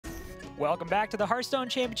Welcome back to the Hearthstone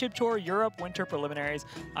Championship Tour Europe Winter Preliminaries.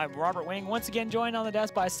 I'm Robert Wing, once again joined on the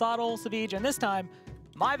desk by Sottle, Savij, and this time,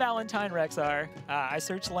 my Valentine Rexar. I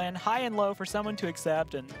searched the land high and low for someone to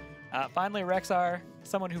accept, and finally Rexar,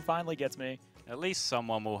 someone who finally gets me. At least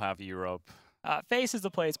someone will have you, Rob. Face is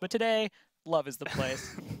the place, but today, love is the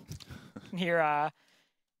place. Can hear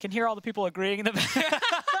all the people agreeing in the back.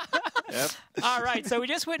 Yep. All right, so we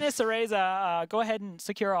just witnessed Areza go ahead and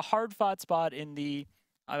secure a hard-fought spot in the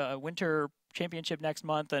Winter Championship next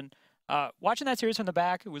month. And watching that series from the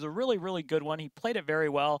back, it was a really, really good one. He played it very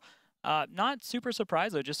well. Not super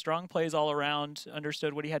surprised, though. Just strong plays all around,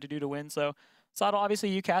 understood what he had to do to win. So, Sottle, obviously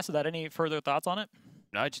you casted that. Any further thoughts on it?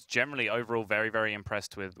 No, just generally overall very, very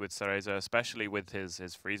impressed with Cereza, especially with his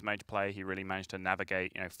freeze mage play. He really managed to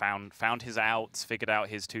navigate, found his outs, figured out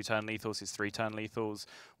his 2-turn lethals, his 3-turn lethals,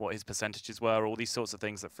 what his percentages were, all these sorts of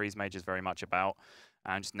things that freeze mage is very much about.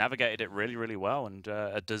 And just navigated it really, really well, and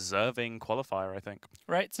a deserving qualifier, I think.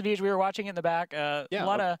 Right, Savij, we were watching it in the back. A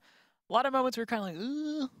lot of moments we were kind of like,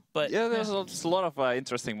 ooh, but yeah, there's a lot of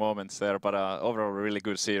interesting moments there, but overall a really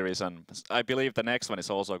good series, and I believe the next one is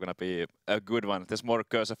also going to be a good one. There's more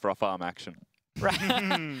Curse of Rafam action.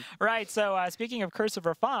 Right. Right. So speaking of Curse of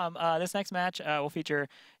Rafam, this next match will feature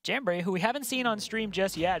Jambre, who we haven't seen on stream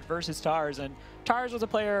just yet, versus Tars. And Tars was a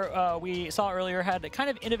player we saw earlier, had a kind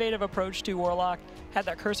of innovative approach to Warlock, had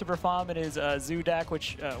that Curse of Rafam in his Zoo deck,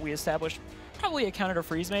 which we established probably a counter to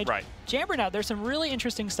Freeze Mage. Right. Jambre now, there's some really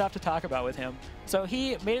interesting stuff to talk about with him. So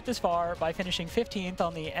he made it this far by finishing 15th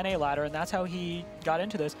on the NA ladder, and that's how he got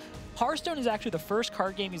into this. Hearthstone is actually the first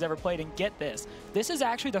card game he's ever played, and get this is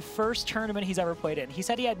actually the first tournament he's ever played in. He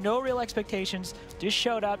said he had no real expectations, just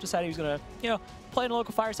showed up, decided he was going to, play in a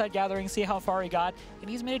local fireside gathering, see how far he got, and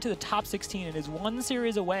he's made it to the top 16 and is one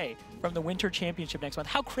series away from the Winter Championship next month.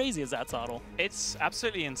 How crazy is that, Sottle? It's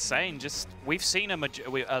absolutely insane. Just we've seen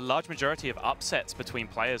a large majority of upsets between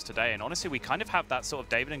players today, and honestly, we kind of have that sort of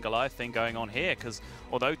David and Goliath thing going on here, because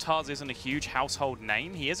although Tars isn't a huge household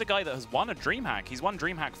name, he is a guy that has won a DreamHack. He's won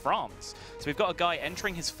DreamHack France. So we've got a guy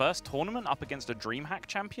entering his first tournament up against a DreamHack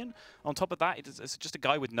champion. On top of that, it's just a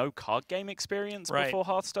guy with no card game experience before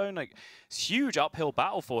Hearthstone. Like, it's a huge uphill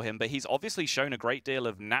battle for him, but he's obviously shown a great deal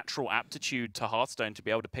of natural aptitude to Hearthstone to be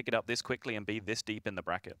able to pick it up this quickly and be this deep in the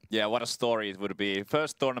bracket. Yeah, what a story it would be.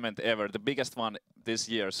 First tournament ever, the biggest one this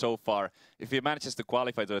year so far. If he manages to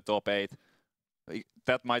qualify to the top 8,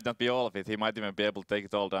 that might not be all of it. He might even be able to take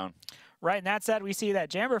it all down. Right, and that said, we see that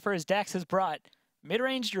Jambre for his decks has brought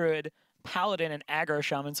mid-range Druid, Paladin, and Aggro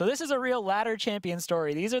Shaman. So this is a real ladder champion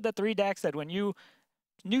story. These are the 3 decks that when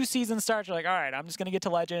new season starts, you're like, all right, I'm just going to get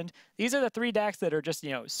to Legend. These are the 3 decks that are just,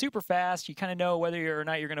 super fast. You kind of know whether or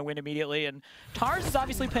not you're going to win immediately. And Tars is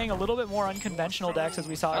obviously playing a little bit more unconventional decks, as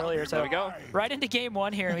we saw earlier. So there we go. Right into game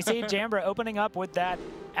 1 here. And we see Jambre opening up with that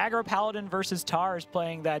Aggro Paladin versus Tars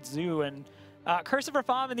playing that Zoo. And Curse of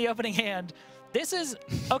Rafam in the opening hand. This is,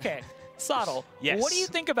 okay, Sottle, yes. What do you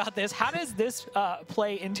think about this? How does this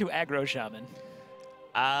play into Aggro Shaman?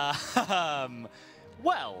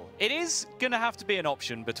 Well, it is going to have to be an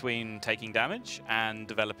option between taking damage and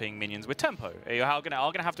developing minions with tempo. You are going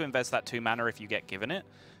to have to invest that 2 mana if you get given it,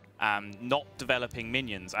 not developing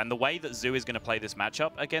minions. And the way that Zoo is going to play this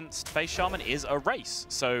matchup against Face Shaman is a race.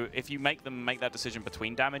 So if you make them make that decision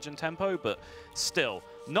between damage and tempo, but still,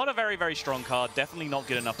 not a very, very strong card. Definitely not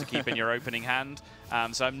good enough to keep in your opening hand.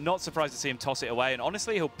 So I'm not surprised to see him toss it away. And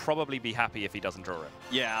honestly, he'll probably be happy if he doesn't draw it.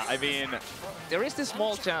 Yeah, I mean, there is this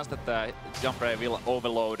small chance that Jambre will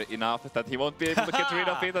overload enough that he won't be able to get rid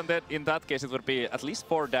of it. And then in that case, it would be at least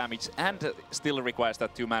 4 damage and still requires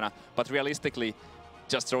that 2 mana. But realistically,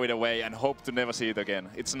 just throw it away and hope to never see it again.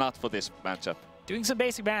 It's not for this matchup. Doing some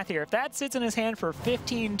basic math here. If that sits in his hand for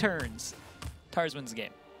 15 turns, Tars wins the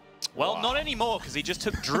game. Well, not anymore, because he just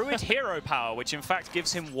took Druid Hero Power, which in fact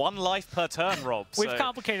gives him 1 life per turn, Rob. We've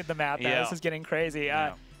complicated the math now. Yeah. This is getting crazy.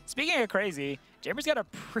 Speaking of crazy, Jambre's got a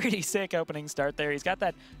pretty sick opening start there. He's got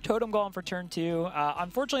that Totem Golem for turn 2.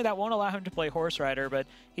 Unfortunately, that won't allow him to play Horse Rider, but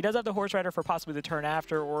he does have the Horse Rider for possibly the turn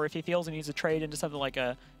after, or if he feels he needs to trade into something like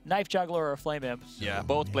a Knife Juggler or a Flame Imp. Yeah,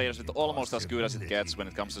 both players with almost as good as it gets when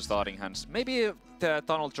it comes to starting hands. Maybe the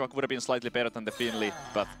Tunnel Jock would have been slightly better than the Finley,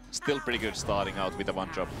 but still pretty good starting out with a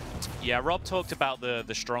 1-drop. Yeah, Rob talked about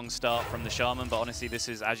the strong start from the Shaman, but honestly, this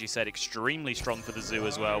is, as you said, extremely strong for the Zoo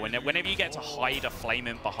as well. Whenever you get to hide a Flame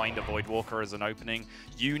Imp behind a Voidwalker as an opening,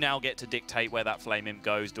 you now get to dictate where that Flame Imp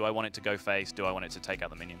goes. Do I want it to go face? Do I want it to take out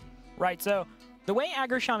the minion? Right, so The way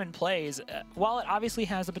Aggro Shaman plays, while it obviously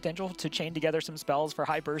has the potential to chain together some spells for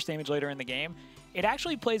high burst damage later in the game, it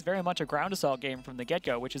actually plays very much a ground assault game from the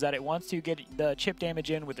get-go, which is that it wants to get the chip damage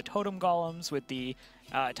in with the totem golems, with the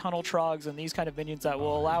tunnel trogs, and these kind of minions that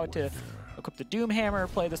will allow it to equip the Doom Hammer,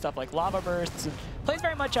 play the stuff like lava bursts, and plays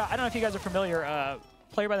very much, I don't know if you guys are familiar, a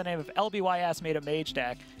player by the name of LBYS made a mage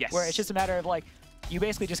deck, where it's just a matter of like, you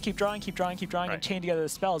basically just keep drawing, and chain together the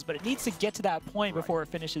spells, but it needs to get to that point before it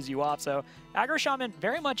finishes you off. So Aggro Shaman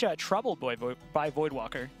very much troubled by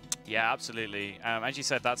Voidwalker. Yeah, absolutely. As you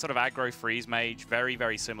said, that sort of aggro freeze mage, very,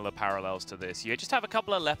 very similar parallels to this. You just have a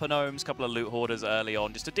couple of Lepanomes, couple of loot hoarders early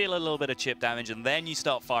on, just to deal a little bit of chip damage, and then you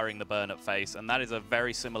start firing the burn at face, and that is a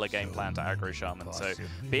very similar game plan to Aggro Shaman. So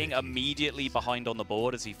being immediately behind on the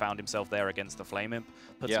board as he found himself there against the Flame Imp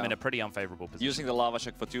puts him in a pretty unfavorable position. Using the Lava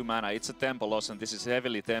Shock for 2 mana, it's a tempo loss, and this is a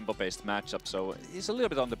heavily tempo-based matchup, so he's a little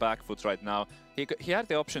bit on the back foot right now. He had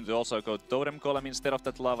the option to also go Totem Golem instead of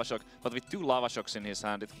that Lava Shock, but with 2 Lava Shocks in his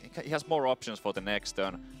hand, he has more options for the next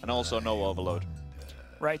turn, and also no overload.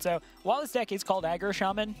 Right, so while this deck is called Aggro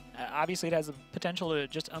Shaman, obviously it has the potential to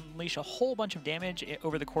just unleash a whole bunch of damage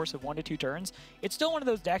over the course of 1 to 2 turns. It's still one of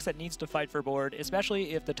those decks that needs to fight for board,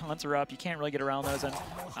 especially if the taunts are up. You can't really get around those, and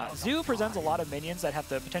Zoo presents a lot of minions that have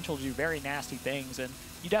the potential to do very nasty things, and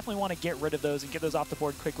you definitely want to get rid of those and get those off the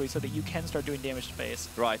board quickly so that you can start doing damage to face.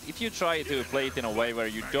 Right, if you try to play it in a way where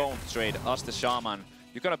you don't trade as the Shaman,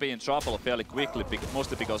 you're gonna be in trouble fairly quickly,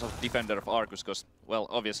 mostly because of Defender of Argus, because, well,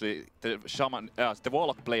 obviously, the Shaman, the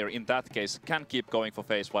Warlock player in that case can keep going for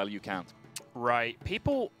face while you can't. Right.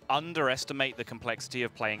 People underestimate the complexity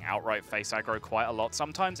of playing outright face aggro quite a lot.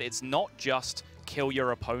 Sometimes it's not just kill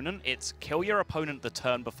your opponent, it's kill your opponent the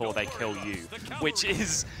turn before they kill you, which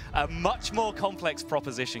is a much more complex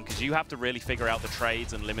proposition because you have to really figure out the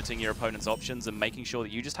trades and limiting your opponent's options and making sure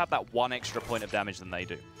that you just have that 1 extra point of damage than they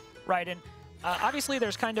do. Right, and obviously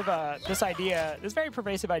there's kind of this idea, this very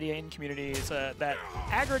pervasive idea in communities that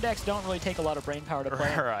aggro decks don't really take a lot of brain power to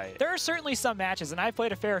play. Right. There are certainly some matches, and I've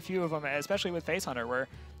played a fair few of them, especially with Face Hunter, where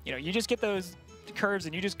you just get those curves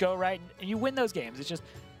and you just go right and you win those games. It's just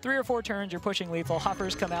 3 or 4 turns, you're pushing lethal,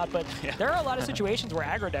 hoppers come out, but there are a lot of situations where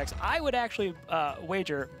aggro decks, I would actually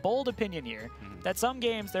wager, bold opinion here, that some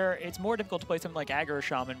games it's more difficult to play something like Aggro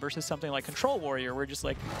Shaman versus something like Control Warrior, where just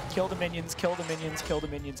like kill the minions, kill the minions, kill the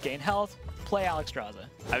minions, gain health, play Alexstrasza.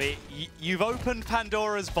 I mean, you've opened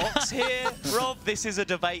Pandora's box here, Rob. This is a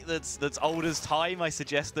debate that's old as time. I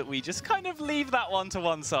suggest that we just kind of leave that one to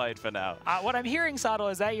one side for now. What I'm hearing, Saddle,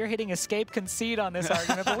 is that you're hitting escape concede on this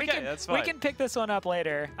argument, but we can pick this one up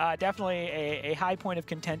later. Definitely a high point of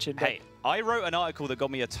contention. Hey, I wrote an article that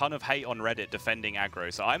got me a ton of hate on Reddit defending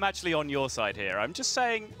aggro, so I'm actually on your side here. I'm just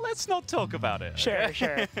saying, let's not talk about it. Sure,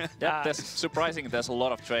 sure. That's surprising. There's a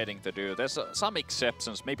lot of trading to do. There's some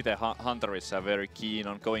exceptions. Maybe the Hunter is very keen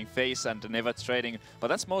on going face and never trading, but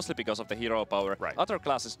that's mostly because of the hero power. Right. Other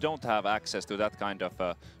classes don't have access to that kind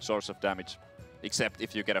of source of damage. Except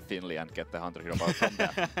if you get a Finley and get the Hunter hero power from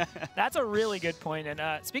that. That's a really good point.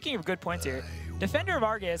 And speaking of good points here, Defender of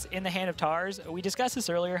Argus in the hand of Tars, we discussed this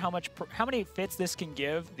earlier, how many fits this can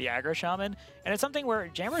give the Aggro Shaman. And it's something where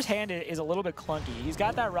Jammer's hand is a little bit clunky. He's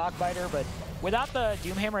got that Rock Biter, but without the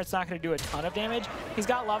Doom Hammer, it's not going to do a ton of damage. He's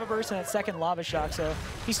got Lava Burst and that second Lava Shock, so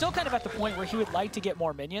he's still kind of at the point where he would like to get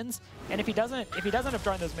more minions. And if he doesn't end up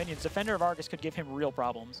drawing those minions, Defender of Argus could give him real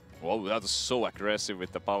problems. Whoa, that was so aggressive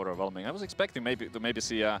with the power overwhelming. I was expecting maybe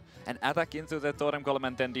see an attack into the Totem Golem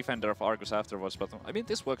and then Defender of Argus afterwards, but I mean,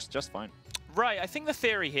 this works just fine. Right, I think the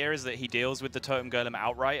theory here is that he deals with the Totem Golem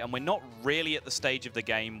outright, and we're not really at the stage of the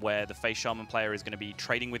game where the Face Shaman player is going to be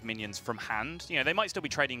trading with minions from hand. They might still be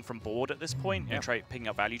trading from board at this point, picking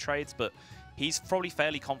up value trades, but he's probably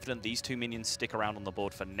fairly confident these 2 minions stick around on the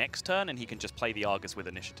board for next turn, and he can just play the Argus with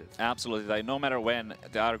initiative. Absolutely, no matter when,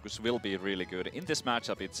 the Argus will be really good. In this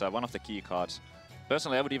matchup, it's one of the key cards.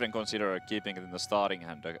 Personally, I would even consider keeping it in the starting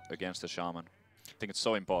hand against the Shaman. I think it's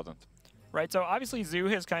so important. Right, so obviously Zoo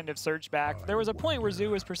has kind of surged back. There was a point where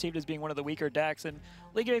Zoo was perceived as being one of the weaker decks, and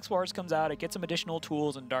League of Explorers comes out, it gets some additional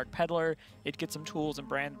tools in Dark Peddler, it gets some tools in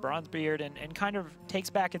Bronzebeard, and kind of takes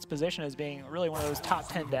back its position as being really one of those top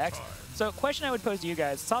 10 decks. So question I would pose to you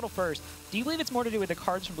guys, Saddle first, do you believe it's more to do with the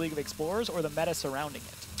cards from League of Explorers or the meta surrounding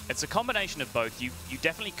it? It's a combination of both. You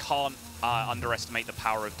definitely can't underestimate the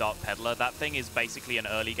power of Dark Peddler. That thing is basically an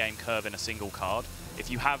early game curve in a single card. If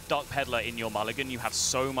you have Dark Peddler in your mulligan, you have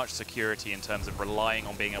so much security in terms of relying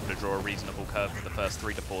on being able to draw a reasonable curve for the first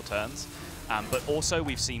 3 to 4 turns. But also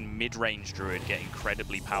we've seen mid-range Druid get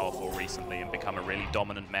incredibly powerful recently and become a really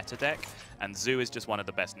dominant meta deck, and Zoo is just one of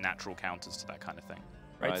the best natural counters to that kind of thing.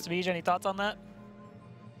 Right, Svij, any thoughts on that?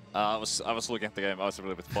 I was looking at the game. I was a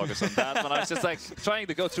little bit focused on that, but I was just like trying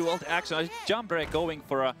to go through all the action. Jambre going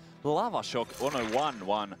for a lava shock on a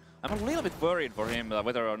 1-1. I'm a little bit worried for him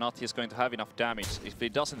whether or not he's going to have enough damage if he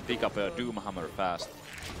doesn't pick up a Doomhammer fast.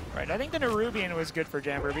 Right, I think the Nerubian was good for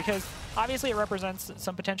Jambre because obviously it represents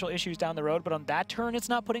some potential issues down the road, but on that turn it's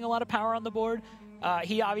not putting a lot of power on the board.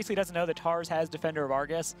 He obviously doesn't know that Tars has Defender of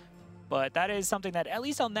Argus, but that is something that, at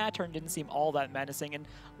least on that turn, didn't seem all that menacing. And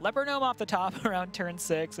Leper Gnome off the top around turn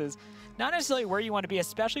 6 is not necessarily where you want to be,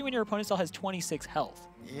 especially when your opponent still has 26 health.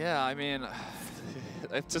 Yeah, I mean,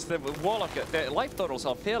 it's just the Warlock, the life totals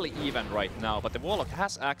are fairly even right now, but the Warlock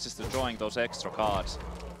has access to drawing those extra cards,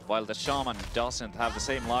 while the Shaman doesn't have the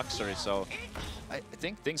same luxury, so I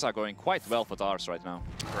think things are going quite well for Tars right now.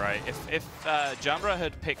 Right. If Jambre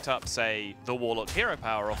had picked up, say, the Warlock hero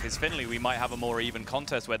power off his Finley, we might have a more even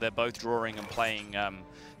contest where they're both drawing and playing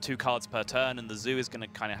 2 cards per turn, and the Zoo is going to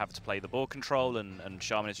kind of have to play the board control, and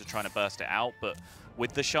Shaman is just trying to burst it out. But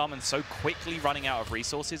with the Shaman so quickly running out of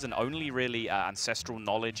resources and only really ancestral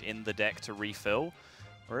knowledge in the deck to refill,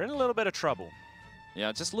 we're in a little bit of trouble.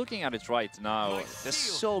 Yeah, just looking at it right now, there's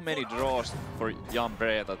so many draws for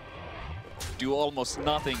Jambre that do almost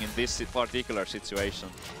nothing in this particular situation.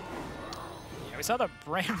 Yeah, we saw the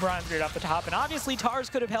Brain Bronze Beard off the top, and obviously Tars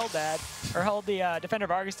could have held that, or held the Defender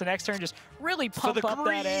of Argus the next turn, just really pump up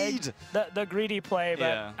that egg. The greedy play,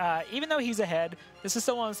 but even though he's ahead, this is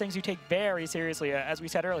still one of those things you take very seriously. As we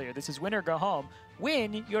said earlier, this is win or go home.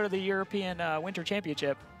 Win, you go to the European Winter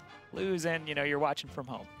Championship. Lose, and you're watching from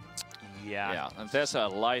home. Yeah, and there's a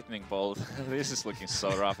lightning bolt. This is looking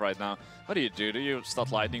so rough right now. What do? Do you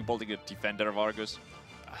start lightning bolting a Defender of Argus?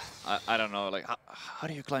 I don't know. Like, how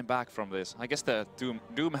do you climb back from this? I guess the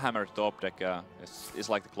Doomhammer top deck is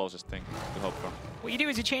like the closest thing to hope for. What you do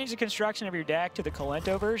is you change the construction of your deck to the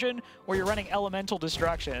Kalento version, where you're running Elemental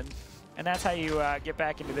Destruction, and that's how you get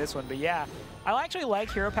back into this one. But yeah, I actually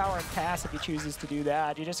like Hero Power and Pass if he chooses to do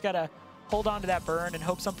that. You just gotta hold on to that burn and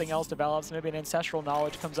hope something else develops. Maybe an Ancestral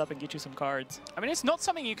Knowledge comes up and get you some cards. I mean, it's not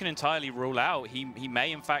something you can entirely rule out. He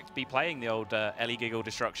may, in fact, be playing the old Ellie Giggle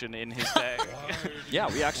Destruction in his deck. Yeah,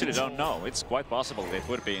 we actually don't know. It's quite possible it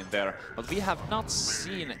would be in there. But we have not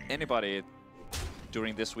seen anybody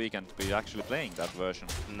during this weekend be actually playing that version.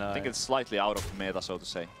 No. I think it's slightly out of meta, so to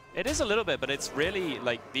say. It is a little bit, but it's really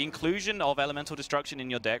like the inclusion of Elemental Destruction in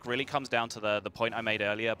your deck really comes down to the point I made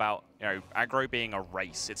earlier about aggro being a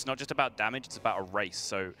race. It's not just about damage, it's about a race.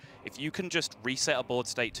 So if you can just reset a board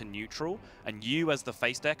state to neutral, and you as the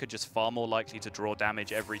face deck are just far more likely to draw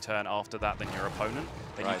damage every turn after that than your opponent,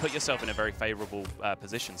 then you put yourself in a very favorable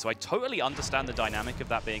position. So I totally understand the dynamic of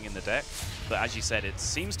that being in the deck, but as you said, it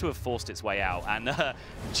seems to have forced its way out, and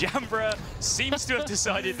Jambre seems to have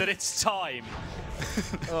decided that it's time.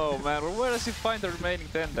 Oh man, where does he find the remaining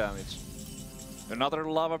 10 damage? Another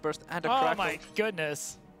Lava Burst and a Crackle. Oh my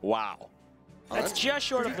goodness. Wow. That's just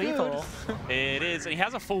short of lethal. It is, and he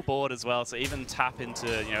has a full board as well, so even tap into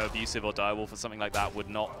Abusive or Direwolf or something like that would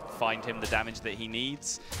not find him the damage that he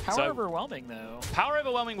needs. Power Overwhelming, though. Power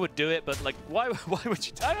Overwhelming would do it, but like, why would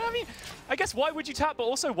you? I mean, I guess why would you tap, but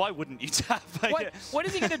also why wouldn't you tap? What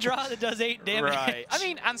is he going to draw that does 8 damage? Right. I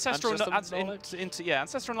mean, Ancestral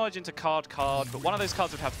Knowledge into card, but one of those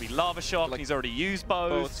cards would have to be Lava Shock, and he's already used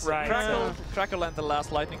both. Right. Crackle and the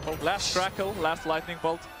last Lightning Bolt. Last Crackle, last Lightning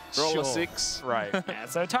Bolt. Roll a 6. Right. Yeah,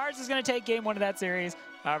 so Tars is going to take game 1 of that series.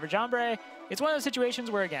 For Jambre, it's one of those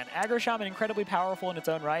situations where, again, Aggro Shaman incredibly powerful in its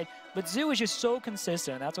own right, but Zoo is just so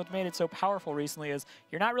consistent. That's what made it so powerful recently, is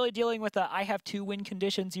you're not really dealing with the I have 2 win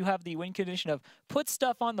conditions. You have the win condition of put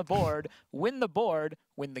stuff on the board, win the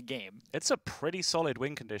game. It's a pretty solid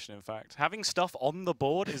win condition, in fact. Having stuff on the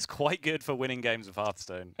board is quite good for winning games of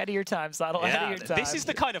Hearthstone. Ahead of your time, Saddle. Ahead of your time. This is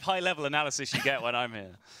the kind of high-level analysis you get when I'm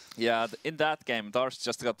here. Yeah, in that game, Tars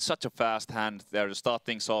just got such a fast hand there to start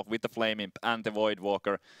things off with the Flame Imp and the Void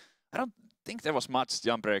Walker. I don't think there was much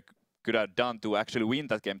Jambre could have done to actually win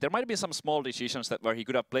that game. There might have been some small decisions where he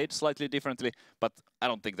could have played slightly differently, but I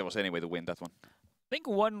don't think there was any way to win that one. I think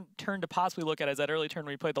one turn to possibly look at is that early turn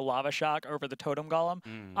where he played the Lava Shock over the Totem Golem.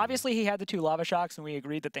 Obviously, he had the 2 Lava Shocks, and we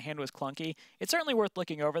agreed that the hand was clunky. It's certainly worth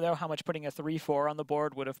looking over, though, how much putting a 3-4 on the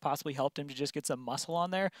board would have possibly helped him to just get some muscle on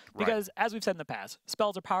there. Because, as we've said in the past,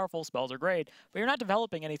 spells are powerful, spells are great, but you're not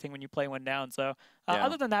developing anything when you play one down. So,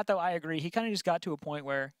 other than that, though, I agree. He kind of just got to a point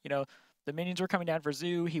where, the minions were coming down for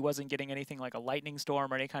Zoo. He wasn't getting anything like a Lightning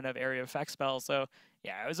Storm or any kind of area effect spell. So,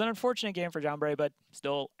 yeah, it was an unfortunate game for Jambre, but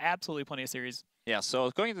still absolutely plenty of series. Yeah,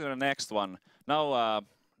 so going to the next one. Now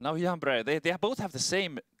Jambre, they both have the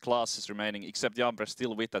same classes remaining, except Jambre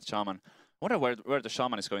still with that Shaman. I wonder where the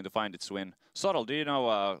Shaman is going to find its win. Sorrel, do you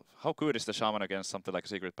know how good is the Shaman against something like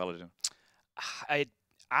Secret Paladin?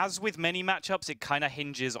 as with many matchups, it kind of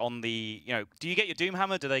hinges on the, do you get your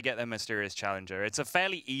Doomhammer? Do they get their Mysterious Challenger? It's a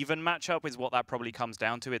fairly even matchup is what that probably comes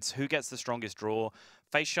down to. It's who gets the strongest draw.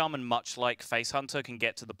 Face Shaman, much like Face Hunter, can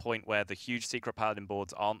get to the point where the huge Secret Paladin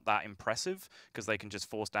boards aren't that impressive because they can just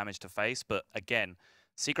force damage to face. But again,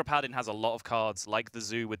 Secret Paladin has a lot of cards like the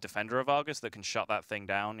Zoo with Defender of Argus that can shut that thing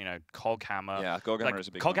down. Cog Hammer. Yeah, Cog Hammer is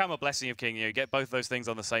a big Cog one. Hammer, Blessing of King. You get both those things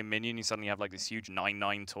on the same minion, you suddenly have like this huge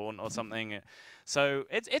 9/9 taunt or something. So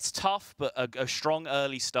it's tough, but a strong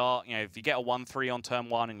early start. If you get a 1/3 on turn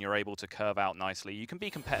 1 and you're able to curve out nicely, you can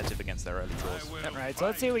be competitive against their early draws. Right, so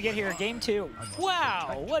let's see what we get here. Game 2.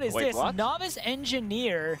 Wow, what is this? What? Novice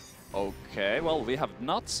Engineer. Okay, well, we have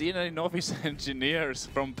not seen any Novice Engineers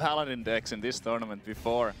from Paladin decks in this tournament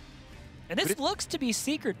before. And this looks to be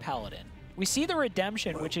Secret Paladin. We see the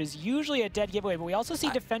Redemption, which is usually a dead giveaway, but we also see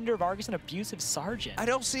Defender of Argus and Abusive Sergeant. I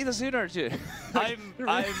don't see the synergy.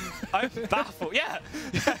 I'm baffled. Yeah.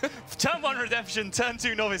 Turn 1 Redemption, turn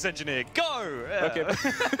 2 Novice Engineer. Go! Yeah.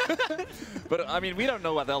 Okay. But I mean, we don't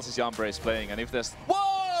know what else is Jambre is playing, and if there's...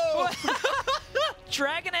 Whoa!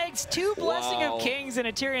 Dragon Eggs, 2 Blessing of Kings, and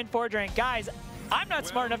a Tyrian 4th rank. Guys, I'm not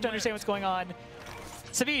smart enough to understand what's going on.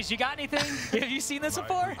 Savish, you got anything? Have you seen this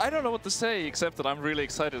before? I don't know what to say, except that I'm really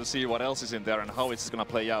excited to see what else is in there and how it's going to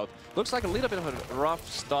play out. Looks like a little bit of a rough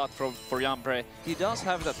start for Jambre. He does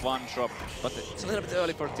have that 1-drop, but it's a little bit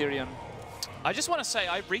early for Tyrion. I just want to say,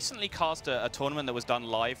 I recently cast a tournament that was done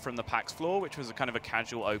live from the PAX floor, which was a kind of a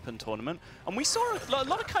casual open tournament. And we saw a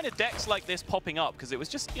lot of kind of decks like this popping up, because it was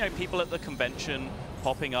just, people at the convention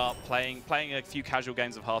popping up, playing a few casual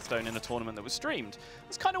games of Hearthstone in a tournament that was streamed.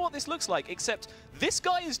 That's kind of what this looks like, except this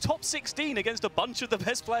guy is top 16 against a bunch of the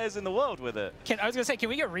best players in the world with it. I was going to say, can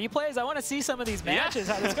we get replays? I want to see some of these matches,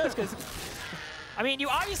 how this goes, because... I mean, you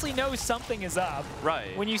obviously know something is up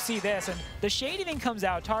when you see this, and the shade even comes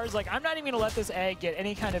out. Tar's like, I'm not even going to let this egg get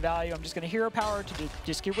any kind of value. I'm just going to hero power to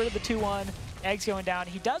just get rid of the 2-1. Egg's going down.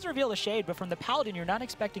 He does reveal the shade, but from the Paladin, you're not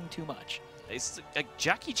expecting too much. It's like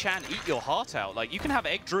Jackie Chan, eat your heart out. Like, you can have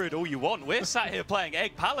Egg Druid all you want. We're sat here playing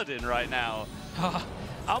Egg Paladin right now. I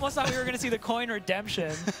almost thought we were going to see the coin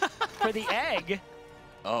redemption for the egg.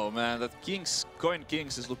 Oh man, that coin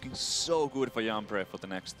Kings is looking so good for Jambre for the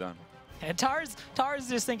next turn. And Tar's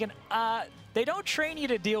just thinking, they don't train you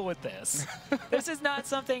to deal with this. This is not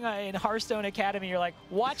something in Hearthstone Academy. You're like,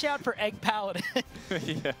 watch out for Egg Paladin.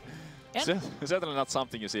 Yeah. Certainly not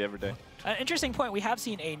something you see every day. An interesting point, we have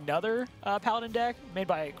seen another Paladin deck made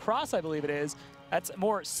by Cross, I believe it is. That's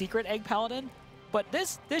more secret Egg Paladin. But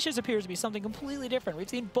this just appears to be something completely different. We've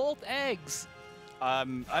seen both eggs.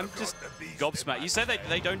 I'm just gobsmacked. You said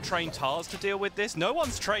they don't train Tars to deal with this. No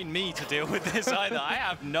one's trained me to deal with this either. I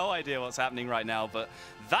have no idea what's happening right now, but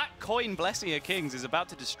that coin Blessing of Kings is about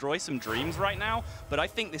to destroy some dreams right now, but I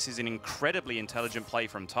think this is an incredibly intelligent play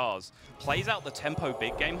from Tars. Plays out the tempo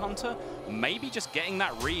big game hunter, maybe just getting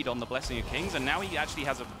that read on the Blessing of Kings, and now he actually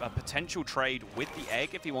has a potential trade with the egg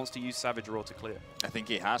if he wants to use Savage Roar to clear. I think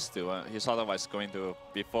he has to. He's otherwise going to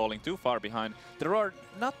be falling too far behind. There are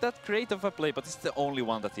not that creative a play, but it's the only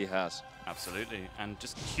one that he has. Absolutely, and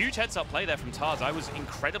just huge heads-up play there from Tars. I was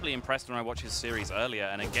incredibly impressed when I watched his series earlier,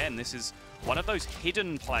 and again, this is one of those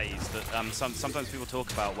hidden plays that sometimes people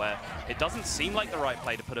talk about where it doesn't seem like the right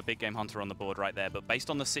play to put a big game hunter on the board right there, but based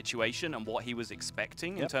on the situation and what he was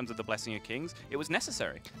expecting in terms of the Blessing of Kings, it was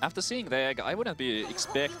necessary. After seeing the egg, I wouldn't be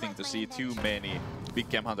expecting to see too many big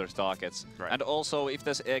game hunter targets. Right. And also, if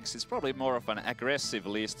there's eggs, it's probably more of an aggressive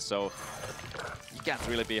list, so you can't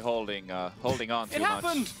really be holding on too much. It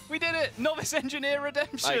happened! We did it! Novice Engineer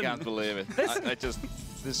Redemption! I can't believe it.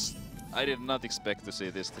 I did not expect to see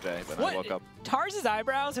this today when I woke up. Tars'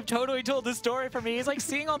 eyebrows have totally told the story for me. He's like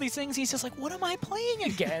seeing all these things. He's just like, what am I playing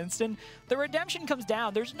against? And the redemption comes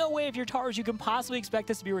down. There's no way if you're Tars you can possibly expect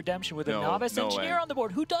this to be redemption with a Novice Engineer on the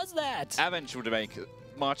board. Who does that? Avenge would make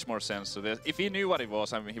much more sense to this. If he knew what it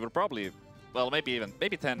was, I mean, he would probably, well, maybe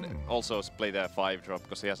 10 also play the 5-drop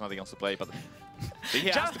because he has nothing else to play. But he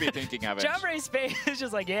has to be thinking Avenge. Jambre's face is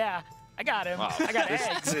just like, yeah. I got him. Wow. I got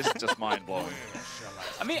eggs. This is just mind-blowing.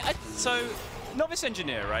 I mean, so Novice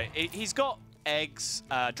Engineer, right? He's got eggs,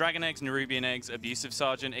 Dragon Eggs, Nerubian Eggs, Abusive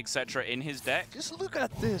Sergeant, etc. in his deck. Just look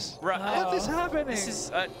at this. Right. What is happening? This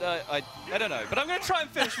is, I don't know, but I'm going to try and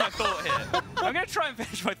finish my thought here. I'm going to try and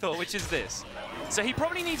finish my thought, which is this. So he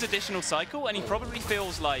probably needs additional cycle, and he probably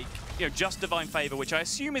feels like, just Divine Favor, which I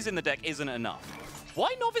assume is in the deck, isn't enough.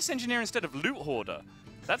 Why Novice Engineer instead of Loot Hoarder?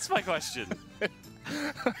 That's my question.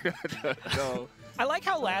 I don't know. I like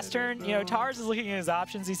how last turn, you know, Tars is looking at his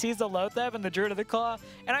options. He sees the Loatheb and the Druid of the Claw,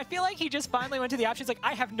 and I feel like he just finally went to the options like,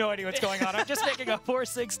 I have no idea what's going on. I'm just making a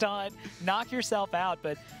 4-6 taunt. Knock yourself out.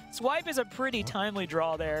 But Swipe is a pretty timely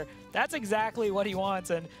draw there. That's exactly what he wants.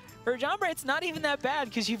 And for Jambre, it's not even that bad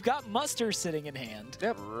because you've got Muster sitting in hand.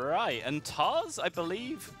 Yep. Right, and Tars, I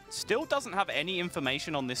believe, still doesn't have any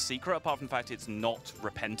information on this secret apart from the fact it's not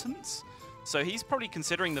Repentance. So he's probably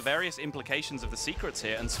considering the various implications of the secrets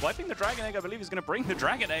here, and swiping the Dragon Egg, I believe, is going to bring the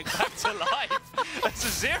Dragon Egg back to life.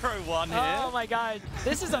 That's a 0-1 here. Oh my god,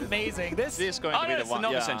 this is amazing. This is going to be the one.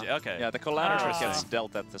 Okay. Yeah, the collateral gets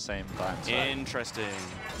dealt at the same time. So. Interesting.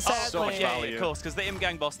 So much value. Of course, because the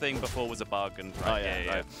Imgang boss thing before was a bug. And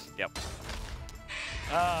right. Yep.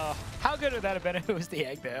 How good would that have been if it was the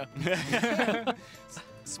egg, though?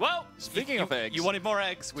 Well, speaking of eggs. You wanted more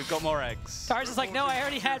eggs, we've got more eggs. Tars is like, no, I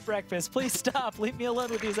already had breakfast. Please stop. Leave me alone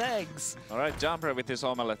with these eggs. All right, Jambre with his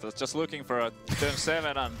omelette was just looking for a turn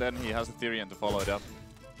 7, and then he has the Tyrion to follow it up.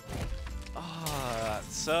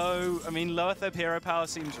 So, I mean, Loatheb hero power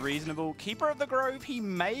seems reasonable. Keeper of the Grove, he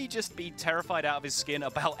may just be terrified out of his skin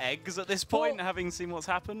about eggs at this point, having seen what's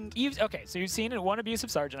happened. Okay, so you've seen 1 Abusive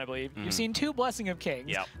Sergeant, I believe. You've seen 2 Blessing of Kings.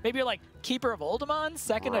 Yep. Maybe you're like, Keeper of Oldemon,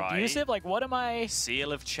 2nd Abusive? Like, what am I?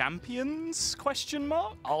 Seal of Champions, question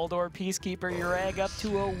mark? Aldor Peacekeeper, your egg up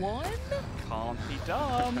to a 1? Can't be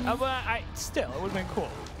done. But still, it would have been cool.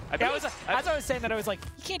 As I was saying that, I was like,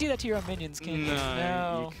 you can't do that to your own minions, can you?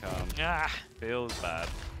 No, you can't. Feels bad.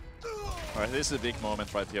 All right, this is a big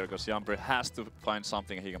moment right here, because Jambre has to find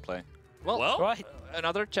something he can play. Well,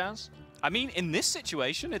 another chance. I mean, in this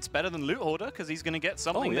situation, it's better than Loot Hoarder, because he's going to get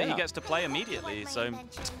something that he gets to play immediately. So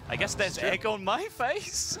I guess there's egg on my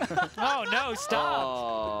face. Oh, no,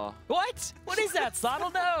 stop. What? What is that,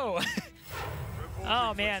 Sottle? No.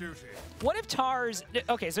 Oh, man. What if Tars...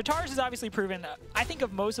 Okay, so Tars has obviously proven, I think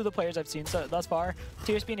of most of the players I've seen thus far,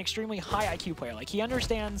 to just be an extremely high IQ player. Like, he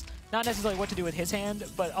understands not necessarily what to do with his hand,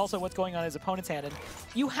 but also what's going on in his opponent's hand. And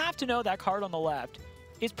you have to know that card on the left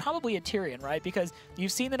is probably a Tyrion, right? Because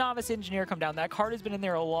you've seen the Novice Engineer come down. That card has been in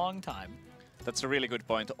there a long time. That's a really good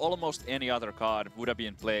point. Almost any other card would have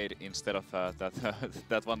been played instead of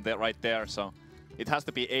that one there, right there. So it has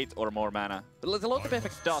to be 8 or more mana. The Loatheb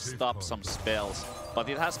effect does stop some spells, but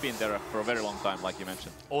it has been there for a very long time, like you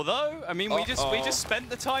mentioned. Although, I mean, we just spent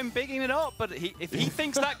the time bigging it up, but if he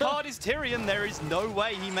thinks that card is Tyrion, there is no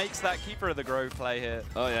way he makes that Keeper of the Grove play here.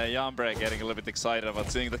 Oh yeah, Jambre getting a little bit excited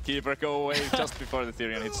about seeing the Keeper go away just before the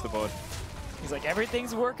Tyrion hits the board. He's like,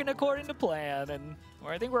 everything's working according to plan, and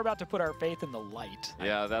I think we're about to put our faith in the light.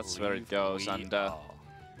 Yeah, that's where it goes, and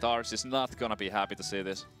Tars is not gonna be happy to see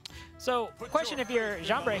this. So, question if you're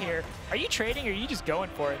Jambre here, are you trading or are you just going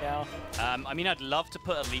for it now? I mean, I'd love to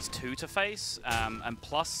put at least 2 to face, and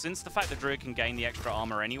plus, since the fact that Druid can gain the extra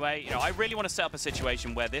armor anyway, you know, I really want to set up a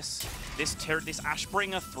situation where this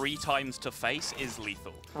Ashbringer 3 times to face is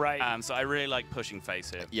lethal. Right. So I really like pushing face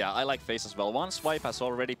here. Yeah, I like face as well. One swipe has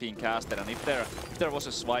already been casted, and if there was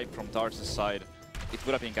a swipe from Tars' side, it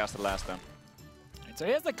would have been casted last time. Right, so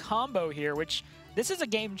he has the combo here, which this is a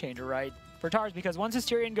game changer, right? For Tars, because once his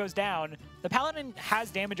Tyrion goes down, the Paladin has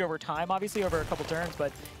damage over time, obviously over a couple turns,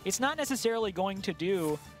 but it's not necessarily going to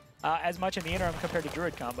do as much in the interim compared to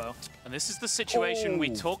Druid combo. And this is the situation we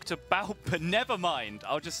talked about, but never mind.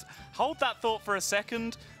 I'll just hold that thought for a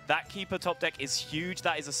second. That Keeper top deck is huge.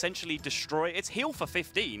 That is essentially it's heal for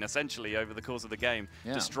 15, essentially, over the course of the game,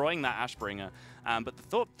 destroying that Ashbringer. But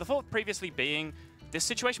the thought previously being, this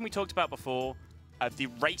situation we talked about before, the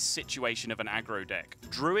race situation of an aggro deck.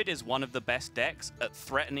 Druid is one of the best decks at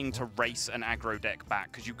threatening to race an aggro deck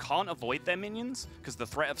back, because you can't avoid their minions, because the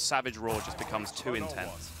threat of Savage Roar just becomes too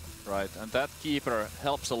intense. Right, and that Keeper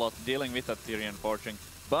helps a lot dealing with that Tyrion forging.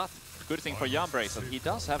 But the good thing for Jambre is that he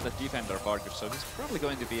does have the Defender Vargus, so he's probably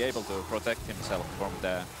going to be able to protect himself from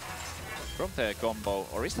the combo.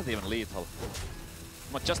 Or is that even lethal?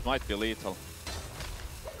 It just might be lethal.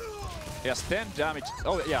 He has 10 damage.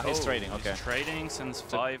 Oh, yeah, he's trading. Okay. He's trading, sends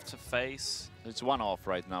 5 to face. It's 1 off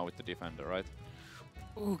right now with the Defender, right?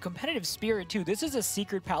 Ooh, Competitive Spirit, too. This is a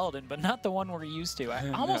Secret Paladin, but not the one we're used to.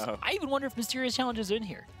 I even wonder if Mysterious Challenge is in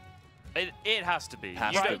here. It has to be.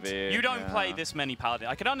 You don't play this many Paladins.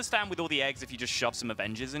 I can understand with all the eggs if you just shove some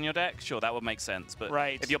Avengers in your deck. Sure, that would make sense. But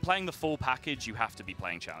if you're playing the full package, you have to be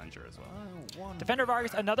playing Challenger as well. Defender of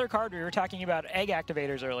Argus, another card. We were talking about egg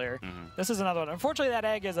activators earlier. This is another one. Unfortunately, that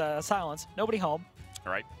egg is a silence. Nobody home.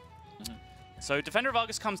 All right. So Defender of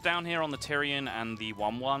Argus comes down here on the Tyrion and the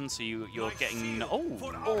 1/1, so you're getting... Oh,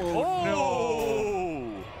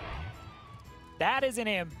 no! That is an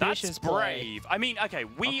ambitious brave. play. I mean, okay,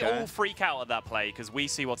 we all freak out at that play because we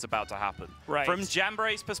see what's about to happen. Right. From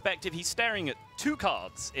Jambre's perspective, he's staring at 2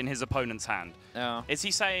 cards in his opponent's hand. Yeah. Is he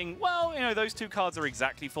saying, well, you know, those 2 cards are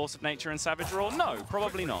exactly Force of Nature and Savage Roar? No,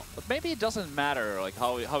 probably not. But maybe it doesn't matter like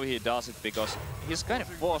how he does it, because he's kind of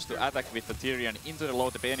forced to attack with the Tyrion into the low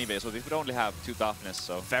tip anyway, so he would only have 2 toughness.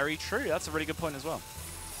 So very true. That's a really good point as well.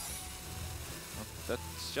 That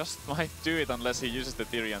just might do it unless he uses the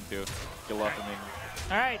Tyrion to kill off the minion.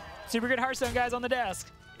 All right, super good Hearthstone guys on the desk.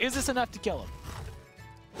 Is this enough to kill him?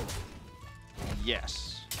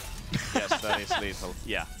 Yes. Yes, that is lethal.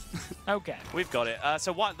 Yeah. Okay. We've got it.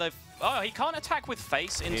 So what the... Oh, he can't attack with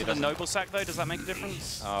face into the Noble Sack, though. Does that make a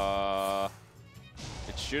difference?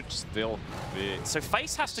 It should still be... So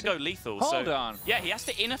face has to go lethal. Hold on. Yeah, he has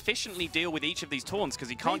to inefficiently deal with each of these taunts because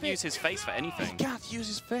he can't use his face for anything. He can't use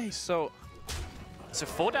his face, so... So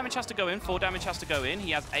 4 damage has to go in, 4 damage has to go in.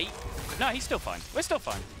 He has 8. No, he's still fine. We're still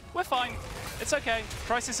fine. We're fine. It's okay.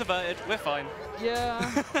 Crisis averted. We're fine.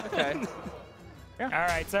 Yeah, okay. All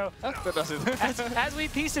right, so That does it. as we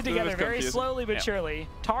piece it together very confusing. slowly but surely,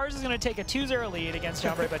 Tars is going to take a 2-0 lead against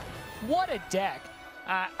jambre, but what a deck.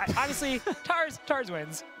 Obviously, Tars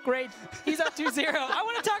wins. Great. He's up 2-0. I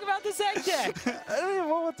want to talk about this egg deck. I don't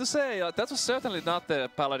know what to say. That was certainly not the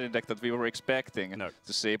Paladin deck that we were expecting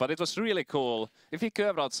to see, but it was really cool. If he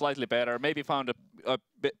curved out slightly better, maybe found a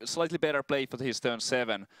slightly better play for his turn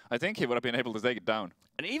 7, I think he would have been able to take it down.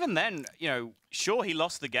 And even then, you know, sure, he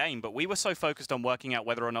lost the game, but we were so focused on working out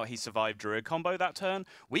whether or not he survived Druid combo that turn,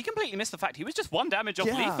 we completely missed the fact he was just 1 damage off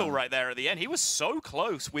lethal right there at the end. He was so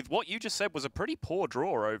close with what you just said was a pretty poor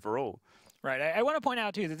draw overall. Right. I want to point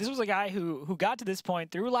out, too, that this was a guy who got to this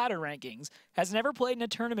point through ladder rankings, has never played in a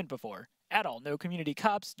tournament before at all. No community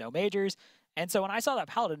cups, no majors. And so when I saw that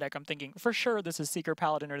Paladin deck, I'm thinking, for sure, this is Seeker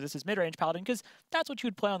Paladin or this is mid-range Paladin, because that's what you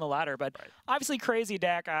would play on the ladder. But obviously, crazy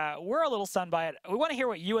deck. We're a little stunned by it. We want to hear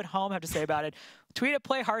what you at home have to say about it. Tweet at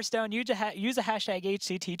Play Hearthstone. Use the hashtag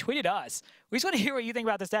HCT. Tweet at us. We just want to hear what you think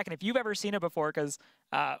about this deck and if you've ever seen it before, because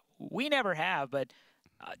we never have. But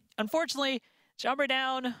unfortunately, jambre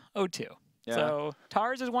down 0-2. Yeah. So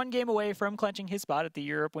Tars is 1 game away from clenching his spot at the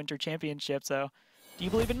Europe Winter Championship. So do you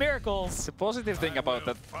believe in miracles? The positive thing about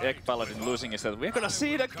that Egg Paladin losing is that we're going to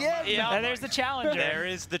see it again. Yeah. And there's the challenger. There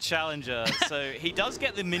is the challenger. So he does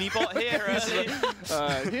get the mini-bot here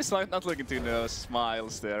early. He's not looking to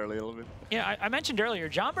smiles there a little bit. Yeah, I mentioned earlier,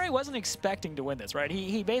 jambre wasn't expecting to win this, right?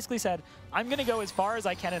 He basically said, I'm going to go as far as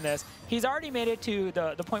I can in this. He's already made it to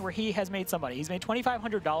the point where he has made some money. He's made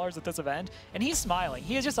 $2,500 at this event, and he's smiling.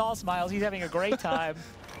 He is just all smiles. He's having a great time.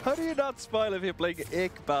 How do you not smile if you're playing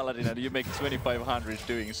Egg Paladin and you make 2,500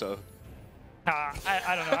 doing so?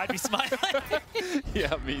 I don't know. I'd be smiling.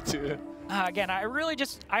 Yeah, me too. Again,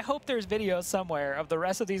 I hope there's videos somewhere of the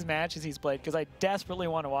rest of these matches he's played, because I desperately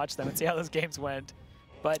want to watch them and see how those games went.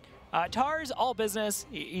 But Tars, all business.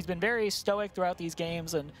 He's been very stoic throughout these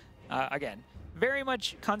games, and again, very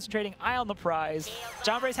much concentrating, eye on the prize.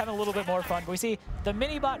 Jambre's having a little bit more fun, but we see the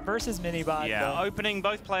mini-bot versus mini-bot. Yeah, opening,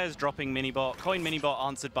 both players dropping mini-bot. Coin mini-bot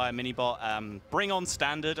answered by a mini-bot. Bring on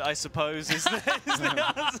standard, I suppose, is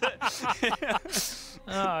the answer.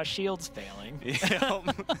 Oh, shield's failing.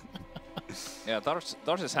 Yeah,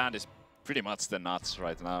 Tars' hand is pretty much the nuts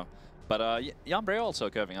right now. But jambre also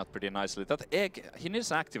curving out pretty nicely. That egg, he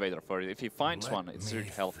needs an activator for it. If he finds one, it should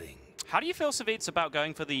help. How do you feel, Savits, about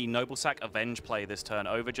going for the Noble Sack Avenge play this turn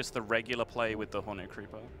over just the regular play with the Hornet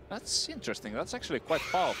Creeper? That's interesting. That's actually quite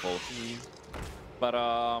powerful.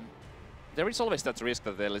 But there is always that risk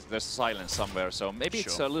that there's silence somewhere, so maybe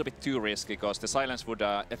it's a little bit too risky, because the silence would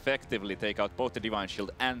effectively take out both the Divine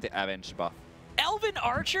Shield and the Avenge buff. Elven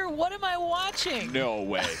Archer? What am I watching? No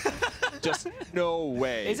way. Just no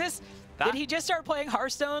way. Is this... Did he just start playing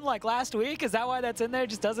Hearthstone like last week? Is that why that's in there?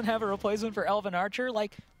 Just doesn't have a replacement for Elven Archer?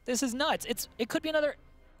 Like, this is nuts. It could be another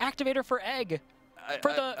activator for Egg.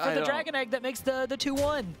 For the Dragon Egg that makes the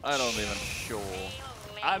 2-1. I don't even sure.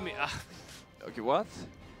 I mean... okay, what?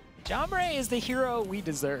 jambre is the hero we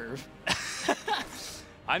deserve.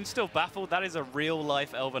 I'm still baffled. That is a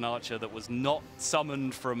real-life Elven Archer that was not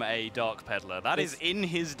summoned from a Dark Peddler. That is in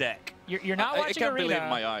his deck. You're not watching Arena. I can't believe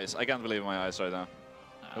my eyes. I can't believe my eyes right now.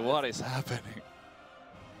 What is happening?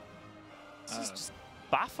 This is just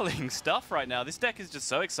baffling stuff right now. This deck is just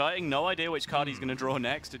so exciting. No idea which card he's going to draw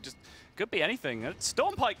next. It just could be anything.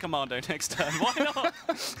 Stormpike Commando next turn. Why not?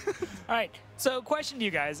 All right. So question to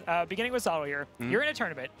you guys, beginning with Salo here. You're in a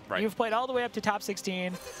tournament. Right. You've played all the way up to top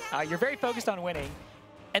 16. You're very focused on winning.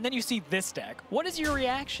 And then you see this deck. What is your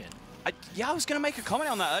reaction? I was going to make a comment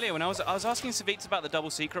on that earlier when I was asking Savits about the double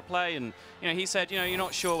secret play, and he said, you're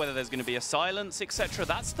not sure whether there's going to be a silence, etc.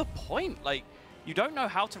 That's the point. Like, you don't know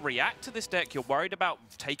how to react to this deck. You're worried about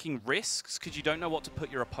taking risks because you don't know what to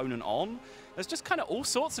put your opponent on. There's just kind of all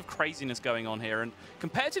sorts of craziness going on here, and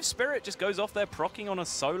Competitive Spirit just goes off there procking on a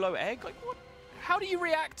solo egg. Like, what? How do you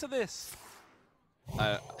react to this?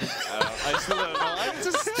 I still don't know. I'm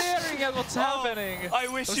just staring at what's happening. I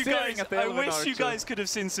wish you guys could have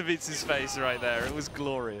seen Savitz's face right there. It was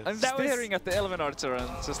glorious. I'm staring at the Elven Archer and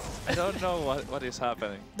just I don't know what is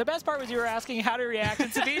happening. The best part was you were asking how to react,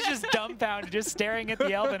 and Savit's just dumbfounded, just staring at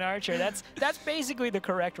the Elven Archer. That's basically the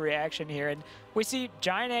correct reaction here. And we see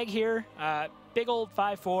Giant Egg here, big old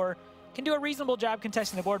 5/4, can do a reasonable job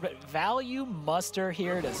contesting the board, but value muster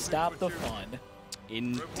here to stop the fun.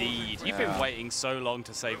 Indeed. You've been waiting so long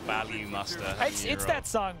to say value muster. It's that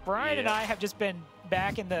song. Brian and I have just been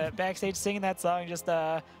back in the backstage singing that song, just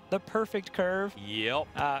the perfect curve. Yep.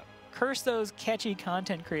 Curse those catchy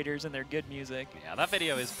content creators and their good music. Yeah, that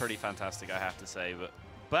video is pretty fantastic, I have to say. But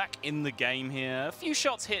back in the game here, a few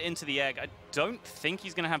shots hit into the egg. I don't think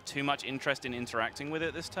he's going to have too much interest in interacting with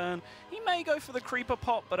it this turn. He may go for the creeper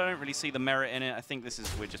pop, but I don't really see the merit in it. I think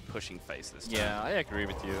we're just pushing face this turn. Yeah, I agree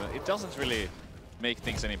with you. It doesn't really make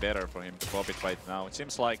things any better for him to pop it right now. It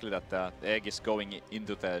seems likely that the egg is going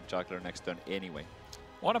into the juggler next turn anyway.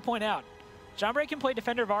 Want to point out, Jambre can play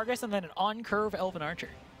Defender Vargas and then an on-curve Elven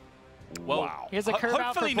Archer. Well, wow. He has a curve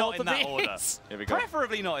out for hopefully not both in of that these. order. Here we go.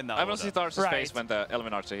 Preferably not in that order. I want to see Tars's face when the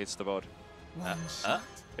Elven Archer hits the board. Here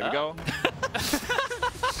we go.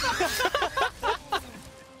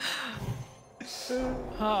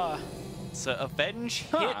 So Avenge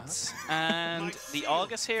hits, and the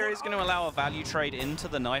Argus here is going to allow a value trade into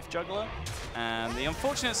the Knife Juggler. And the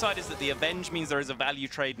unfortunate side is that the Avenge means there is a value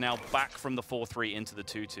trade now back from the 4-3 into the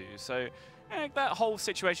 2-2. So that whole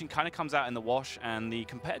situation kind of comes out in the wash, and the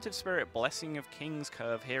Competitive Spirit Blessing of Kings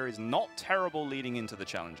curve here is not terrible leading into the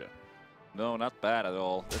Challenger. No, not bad at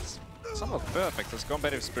all. It's somewhat perfect. This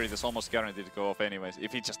Competitive Spirit is almost guaranteed to go off anyways,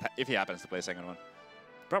 if he happens to play second one.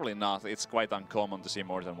 Probably not. It's quite uncommon to see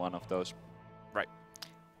more than one of those. Right.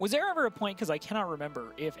 Was there ever a point, because I cannot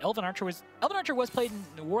remember, if Elven Archer was played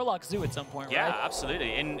in Warlock Zoo at some point, yeah, right? Yeah,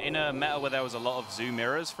 absolutely. In a meta where there was a lot of Zoo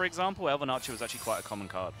mirrors, for example, Elven Archer was actually quite a common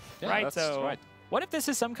card. Yeah, right, so what if this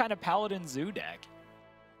is some kind of Paladin Zoo deck?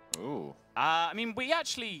 Ooh. I mean, we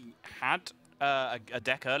actually had a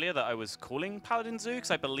deck earlier that I was calling Paladin Zoo,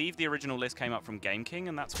 because I believe the original list came up from Game King,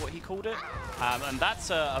 and that's what he called it. And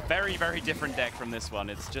that's a very, very different deck from this one.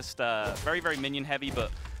 It's just very, very minion heavy,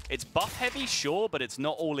 but it's buff heavy, sure, but it's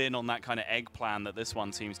not all in on that kind of egg plan that this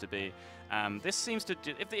one seems to be. This seems to,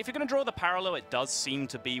 if you're going to draw the parallel, it does seem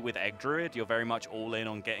to be with Egg Druid. You're very much all in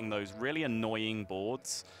on getting those really annoying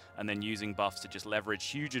boards and then using buffs to just leverage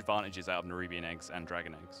huge advantages out of Nerubian eggs and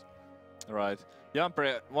Dragon eggs. Right.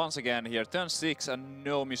 Jambre, once again here, turn 6 and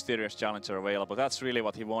no Mysterious Challenger available. That's really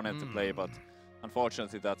what he wanted to play, but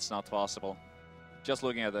unfortunately that's not possible. Just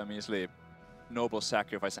looking at the measly Noble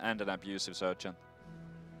Sacrifice and an Abusive Sergeant.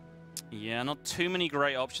 Yeah, not too many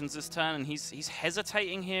great options this turn, and he's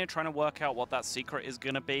hesitating here, trying to work out what that secret is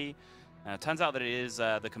going to be. Turns out that it is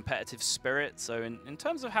the Competitive Spirit, so in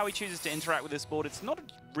terms of how he chooses to interact with this board, it's not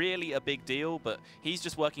really a big deal, but he's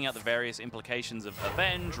just working out the various implications of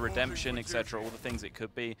Avenge, Redemption, etc., all the things it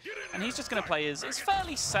could be. And he's just going to play his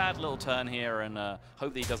fairly sad little turn here and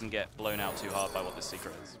hope that he doesn't get blown out too hard by what this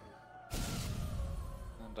secret is.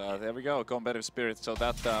 And there we go, Competitive Spirit, so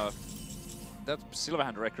that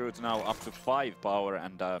Silverhand recruit now up to 5 power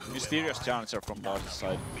and Mysterious Challenger from Dark's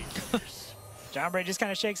side. Jambre just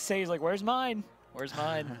kind of shakes his head. He's like, where's mine? Where's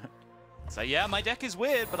mine? So yeah, my deck is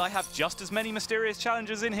weird, but I have just as many Mysterious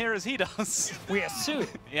Challengers in here as he does. We assume.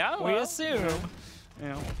 Yeah, well, we assume.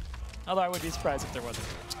 Yeah. Although I would be surprised if there wasn't.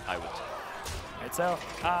 I would. All right, so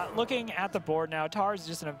looking at the board now, Tars is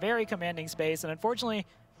just in a very commanding space, and unfortunately,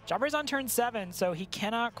 Jambre's on turn 7, so he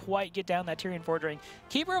cannot quite get down that Tyrian Forge ring.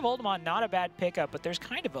 Keeper of Oldemon, not a bad pickup, but there's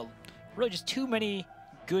kind of really just too many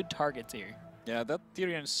good targets here. Yeah, that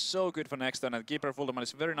Tyrian is so good for next turn, and Keeper of Oldemon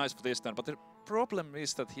is very nice for this turn, but the problem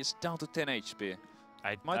is that he's down to 10 HP.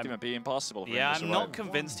 It might even be impossible for him to survive. I'm not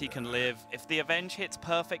convinced he can live. If the Avenge hits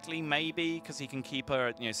perfectly, maybe, because he can keep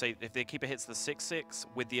her, say if the Keeper hits the 6/6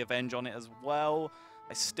 with the Avenge on it as well,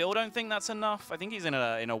 I still don't think that's enough. I think he's in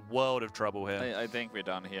a world of trouble here. I think we're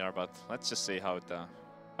done here, but let's just see how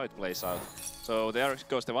it plays out. So there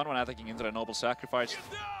goes the 1/1 attacking into the Noble Sacrifice.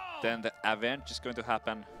 Then the Avenge is going to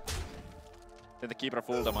happen. Then the Keeper of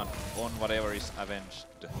Oldemon on whatever is avenged.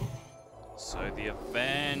 So the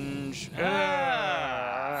Avenge...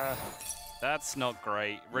 That's not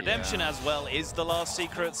great. Redemption as well is the last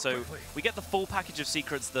secret, so we get the full package of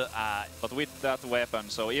secrets that... But with that weapon,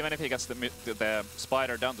 so even if he gets the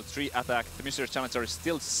Spider down to 3 attack, the Mysterious Challenger is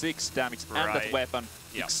still 6 damage, and that weapon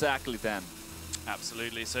exactly 10.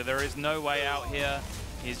 Absolutely, so there is no way out here.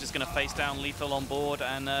 He's just going to face down lethal on board,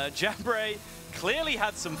 and Jambre clearly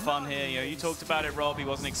had some fun here. You know, you talked about it, Rob. He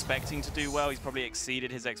wasn't expecting to do well. He's probably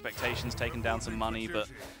exceeded his expectations, taken down some money, but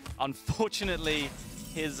unfortunately,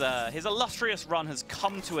 his illustrious run has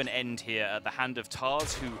come to an end here at the hand of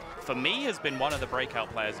Tars, who, for me, has been one of the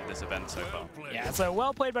breakout players of this event so far. Yeah, so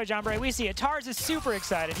well played by Jambre. We see it. Tars is super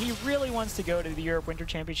excited. He really wants to go to the Europe Winter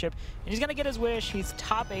Championship, and he's going to get his wish. He's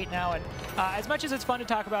top 8 now, and as much as it's fun to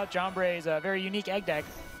talk about Jambre's very unique egg deck,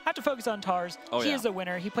 I have to focus on Tars. He is the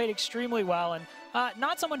winner. He played extremely well, and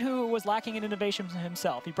not someone who was lacking in innovation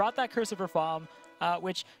himself. He brought that Curse of Reform,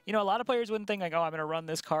 which, you know, a lot of players wouldn't think like, oh, I'm going to run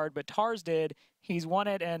this card, but Tars did. He's won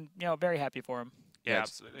it, and, you know, very happy for him. Yeah,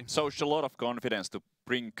 absolutely. So a lot of confidence to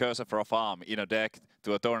bring Curse of Reform in a deck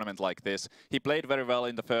to a tournament like this. He played very well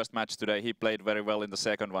in the first match today. He played very well in the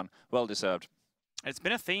second one. Well deserved. It's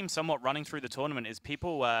been a theme somewhat running through the tournament is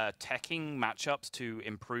people teching matchups to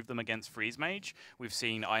improve them against Freeze Mage. We've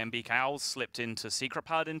seen Ironbeak Owls slipped into Secret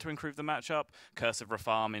Paladin to improve the matchup, Curse of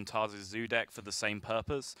Reform in Tars' Zoo deck for the same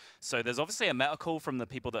purpose. So there's obviously a meta call from the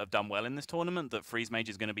people that have done well in this tournament that Freeze Mage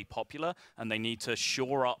is going to be popular, and they need to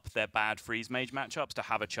shore up their bad Freeze Mage matchups to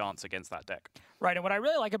have a chance against that deck. Right, and what I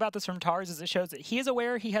really like about this from Tars is it shows that he is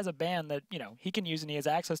aware he has a ban that, you know, he can use and he has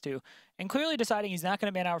access to, and clearly deciding he's not going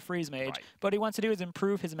to ban out Freeze Mage, but what he wants to do is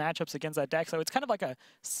improve his matchups against that deck. So it's kind of like a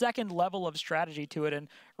second level of strategy to it, and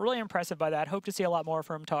really impressive by that. Hope to see a lot more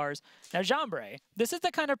from Tars. Now, Jambre, this is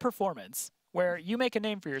the kind of performance where you make a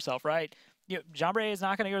name for yourself, right? Jambre is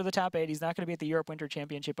not going to go to the top 8. He's not going to be at the Europe Winter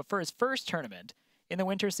Championship, but for his first tournament in the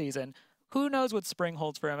winter season, who knows what spring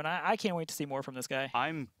holds for him, and I can't wait to see more from this guy.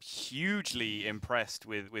 I'm hugely impressed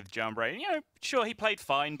with Jambre. You know, sure, he played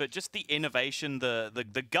fine, but just the innovation,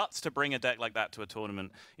 the guts to bring a deck like that to a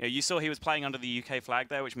tournament. You know, you saw he was playing under the UK flag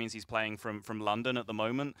there, which means he's playing from London at the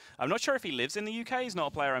moment. I'm not sure if he lives in the UK. He's not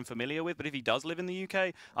a player I'm familiar with, but if he does live in the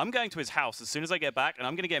UK, I'm going to his house as soon as I get back, and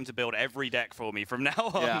I'm going to get him to build every deck for me from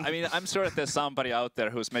now on. Yeah, I mean, I'm sure that there's somebody out there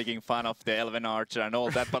who's making fun of the Elven Archer and all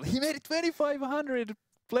that, but he made it 2,500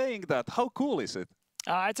 playing that. How cool is it?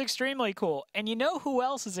 It's extremely cool. And you know who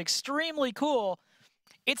else is extremely cool?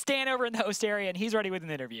 It's Dan over in the host area, and he's ready with an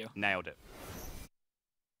interview. Nailed it.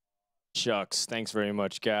 Shucks. Thanks very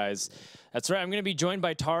much, guys. That's right. I'm going to be joined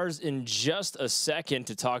by Tars in just a second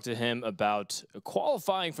to talk to him about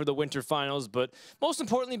qualifying for the Winter Finals, but most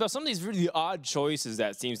importantly about some of these really odd choices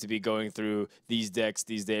that seems to be going through these decks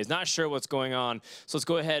these days. Not sure what's going on, so let's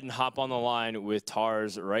go ahead and hop on the line with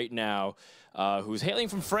Tars right now, who's hailing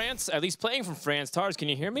from France, at least playing from France. Tars, can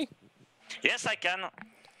you hear me? Yes, I can.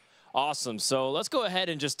 Awesome. So let's go ahead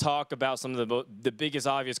and just talk about some of the biggest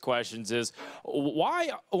obvious questions is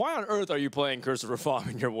why on earth are you playing Curse of Reform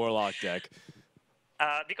in your Warlock deck?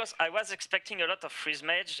 Because I was expecting a lot of Freeze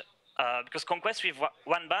Mage, because Conquest with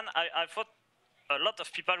one ban, I thought a lot of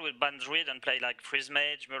people would ban Druid and play like Freeze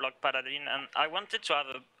Mage, Murloc Paladin, and I wanted to have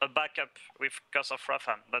a backup with Curse of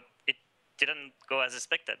Reform, but it didn't go as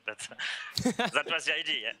expected, but that was the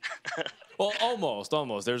idea. Well,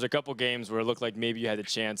 almost. There's a couple games where it looked like maybe you had a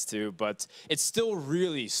chance to, but it's still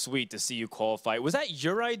really sweet to see you qualify. Was that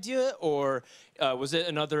your idea, or was it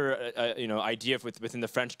another idea within the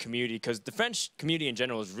French community? Because the French community in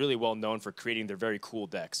general is really well known for creating their very cool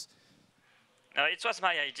decks. It was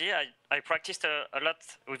my idea. I practiced a lot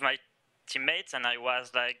with my teammates, and I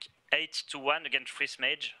was like 8-1 against Freeze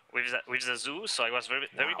Mage with the Zoo, so I was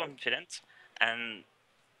very confident. And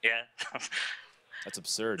yeah. That's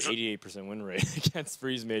absurd. 88% win rate against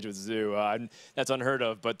Freeze Mage with Zoo. That's unheard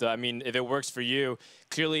of. But I mean, if it works for you,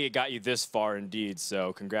 clearly it got you this far indeed.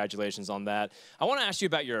 So congratulations on that. I want to ask you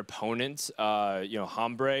about your opponent,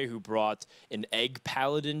 Jambre, who brought an Egg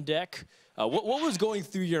Paladin deck. What was going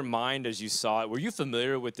through your mind as you saw it? Were you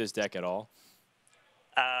familiar with this deck at all?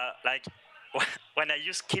 Like, when I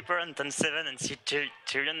used Keeper on turn 7 and see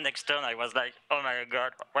Tyrion next turn, I was like, oh my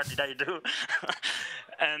god, what did I do?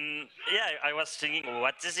 And yeah, I was thinking,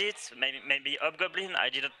 what is it? Maybe Hobgoblin? I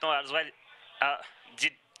didn't know as well.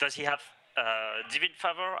 Does he have Divine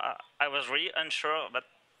Favor? I was really unsure, but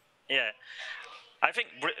yeah. I think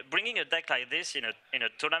bringing a deck like this in a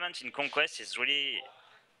tournament in Conquest is really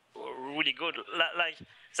good. Like,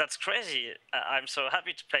 that's crazy. I'm so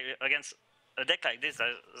happy to play against a deck like this.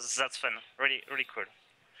 That's fun. Really cool.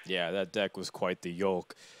 Yeah, that deck was quite the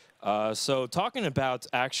yoke. So talking about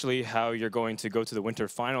actually how you're going to go to the winter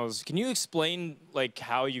finals, can you explain like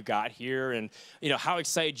how you got here and how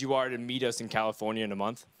excited you are to meet us in California in a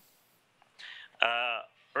month?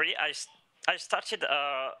 Really, I started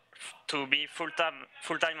to be full-time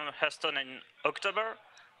on Hearthstone in October,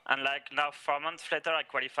 and like now 4 months later, I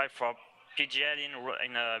qualified for PGL in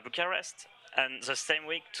Bucharest, and the same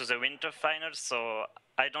week to the winter finals. So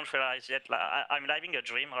I don't realize yet. Like, I'm living a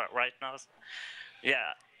dream right now.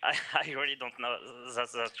 Yeah, I really don't know.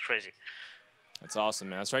 That's crazy. That's awesome,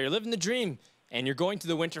 man. That's right. You're living the dream. And you're going to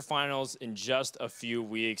the winter finals in just a few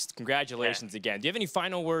weeks. Congratulations again. Do you have any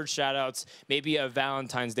final words, shout-outs, maybe a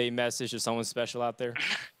Valentine's Day message to someone special out there?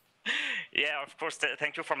 Yeah, of course.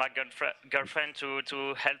 Thank you for my girlfriend to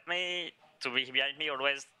help me, to be behind me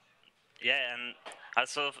always. Yeah, and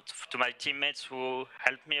also to my teammates who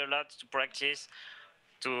helped me a lot to practice,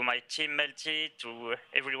 to my team Melty, to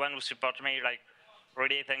everyone who support me. Like,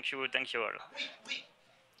 really, thank you all.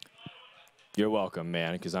 You're welcome,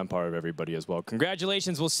 man, because I'm part of everybody as well.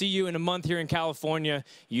 Congratulations. We'll see you in a month here in California.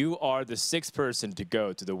 You are the 6th person to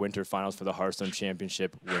go to the winter finals for the Hearthstone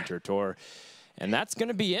Championship Winter Tour. And that's going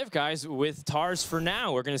to be it, guys, with Tars for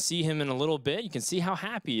now. We're going to see him in a little bit. You can see how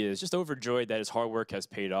happy he is, just overjoyed that his hard work has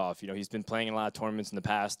paid off. He's been playing in a lot of tournaments in the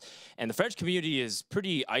past, and the French community is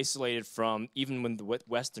pretty isolated from even the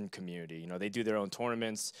Western community. They do their own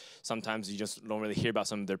tournaments. Sometimes you just don't really hear about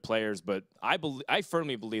some of their players, but I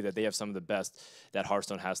firmly believe that they have some of the best that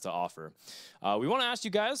Hearthstone has to offer. We want to ask you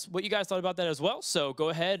guys what you guys thought about that as well, so go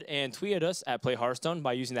ahead and tweet at us at PlayHearthstone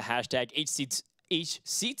by using the hashtag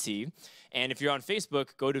HCT. And if you're on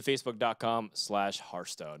Facebook, go to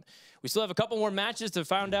facebook.com/Hearthstone. We still have a couple more matches to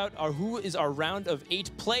find out who is our round of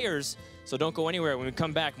 8 players. So don't go anywhere. When we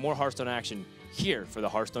come back, more Hearthstone action here for the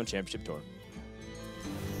Hearthstone Championship Tour.